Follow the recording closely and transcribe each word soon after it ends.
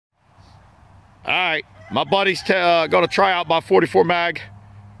right, my buddy's gonna try out my 44 mag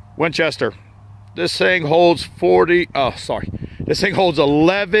Winchester. This thing holds this thing holds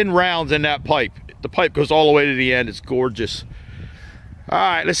 11 rounds in that pipe. The pipe goes all the way to the end. It's gorgeous. All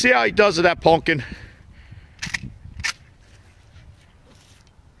right, let's see how he does with that pumpkin.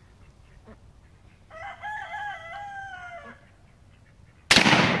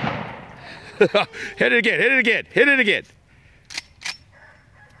 Hit it again, hit it again, hit it again.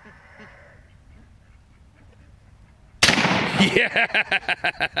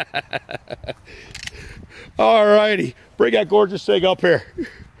 Yeah. All righty, bring that gorgeous thing up here.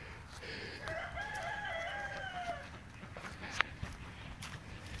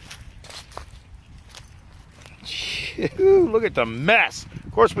 Look at the mess.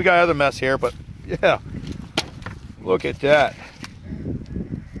 Of course, we got other mess here, but yeah, look at that.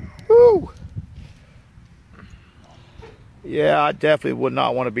 Woo. Yeah, I definitely would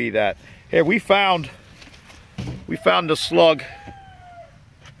not want to be that. Here, we found the slug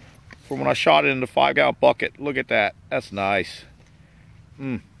from when I shot it in the 5-gallon bucket. Look at that. That's nice.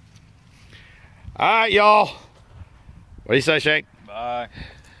 All right, y'all. What do you say, Shane? Bye.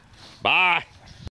 Bye.